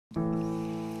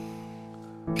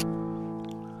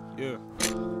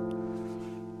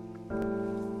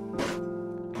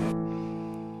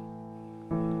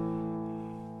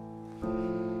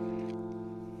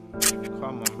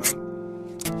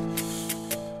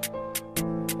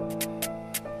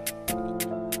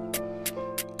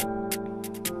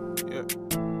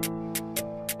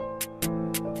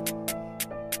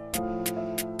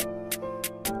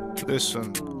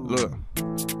Listen, look,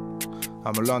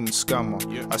 I'm a London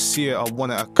scammer. I see it, I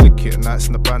want it, I click it. Nights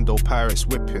in the bando, pirates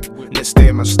whipping. Next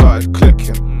day man started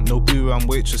clicking. No boo and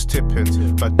waitress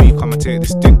tipping. Bad B, come and take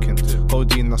this dinking.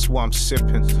 Codeine, that's what I'm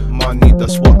sipping. Money,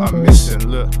 that's what I'm missing.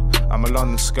 Look, I'm a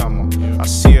London scammer. I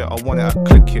see it, I want it, I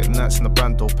click it. Nights in the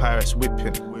bando, pirates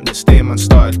whipping. Next day man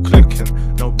started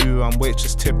clicking. No boo and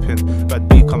waitress tipping. Bad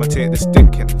B, come and take this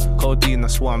dinking. Codeine,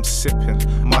 that's what I'm sipping.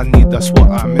 Money, that's what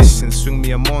I'm missing. Swing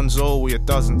me a Monzo or your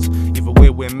dozens. Either way,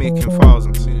 we're making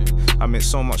thousands. I make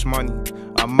so much money,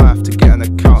 I might have to get an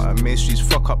account. And Maestries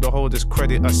fuck up the holders'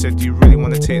 credit. I said, do you really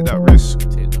want to take that risk?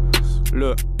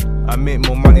 Look, I make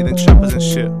more money than trappers and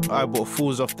shit. I bought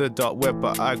fools off the dark web,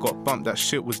 but I got bumped, that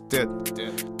shit was dead.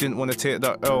 Didn't want to take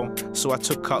that L, so I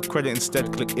took out credit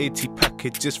instead. Click 80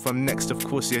 packages from Next, of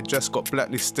course the address got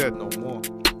blacklisted. No more.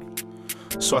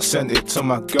 So I sent it to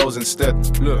my girls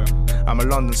instead. Look, I'm a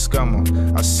London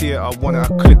scammer. I see it, I want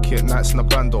it, I click it. Nights in the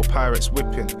bando, pirates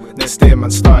whipping. Next day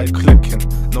man started clicking.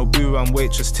 No boo and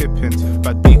waitress tipping.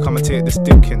 Bad B, come and take this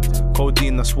dicking.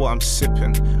 Codeine, that's what I'm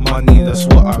sipping. Money, that's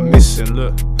what I'm missing.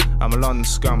 Look, I'm a London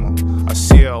scammer. I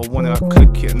see it, I want it, I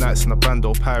click it. Nights in the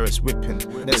bando, pirates whipping.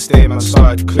 Next day man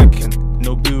started clicking.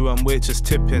 No boo and waitress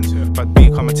tipping. Bad B,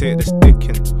 come and take this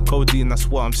dicking. Codeine, that's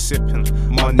what I'm sipping.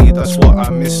 Money, that's what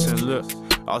I'm missing. Look,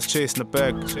 I was chasing the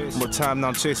bag, more time now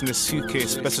I'm chasing the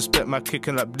suitcase. Best respect my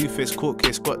kicking like Blueface court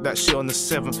case. Got that shit on the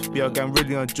 7th. Yeah, gang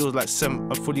really on jewels like 7.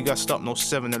 I fully gassed up, no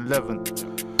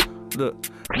 7-11. Look,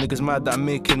 niggas mad that I'm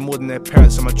making more than their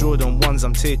parents. And my Jordan ones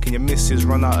I'm taking. Your missus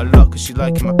run out of luck cause she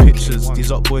liking my pictures.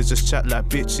 These up boys just chat like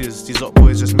bitches. These up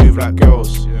boys just move like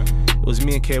girls. It was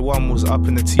me and K1 was up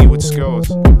in the T with skills.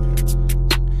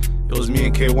 It was me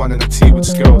and K1 in the T with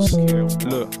skills.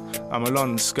 Look, I'm a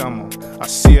London scammer. I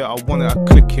see it, I want it, I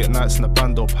click it. Nights in the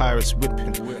bando, pirates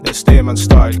whipping. Next day man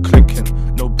started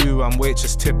clicking. No boo and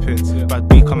waitress tipping. Bad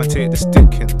B, come and take this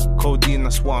dicking. Codeine,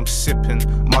 that's what I'm sipping.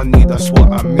 Money, that's what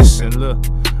I'm missing. Look,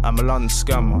 I'm a London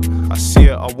scammer. I see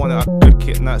it, I want it, I click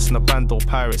it. Nights in the bando,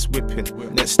 pirates whipping.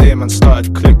 Next day man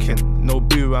started clicking. No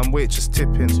boo and waitress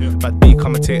tipping. Bad B,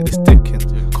 come and take this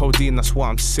dicking. Codeine, that's what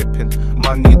I'm sipping.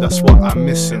 Money, that's what I'm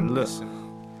missing. Look,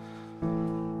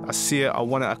 I see it, I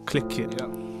want it, I click it.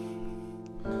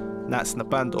 Nights in the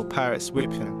bando, pirates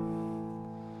whipping.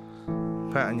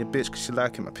 Patting your bitch cause she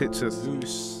liking my pictures.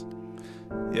 Loose.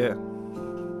 Yeah.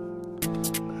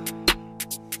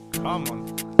 Come on.